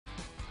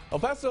El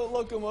Paso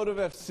Locomotive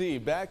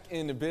FC back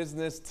in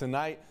business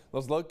tonight.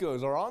 Los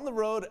Locos are on the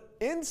road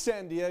in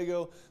San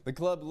Diego. The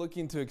club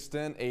looking to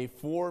extend a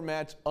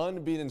 4-match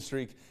unbeaten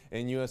streak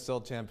in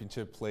USL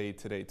Championship play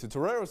today. To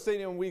Torero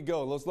Stadium we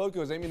go. Los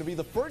Locos aiming to be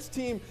the first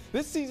team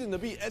this season to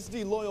beat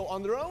SD Loyal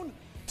on their own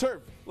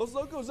turf. Los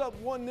Locos up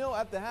 1-0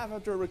 at the half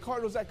after a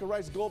Ricardo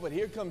Zacharias goal, but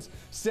here comes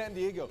San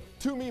Diego.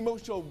 Tumi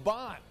Mosho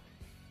Ban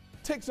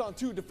takes on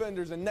two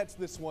defenders and nets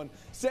this one.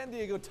 San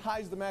Diego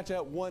ties the match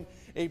at 1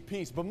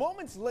 apiece. But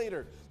moments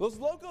later, Los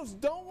Locos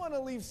don't want to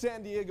leave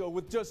San Diego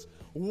with just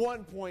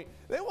 1 point.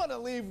 They want to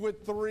leave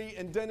with 3,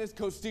 and Dennis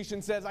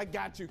Kostishin says, I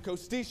got you.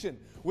 Kostishin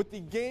with the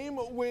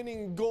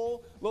game-winning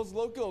goal. Los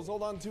Locos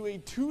hold on to a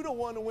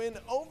 2-1 win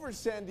over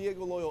San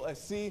Diego Loyal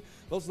SC.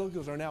 Los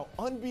Locos are now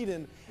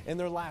unbeaten in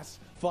their last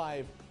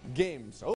 5 games.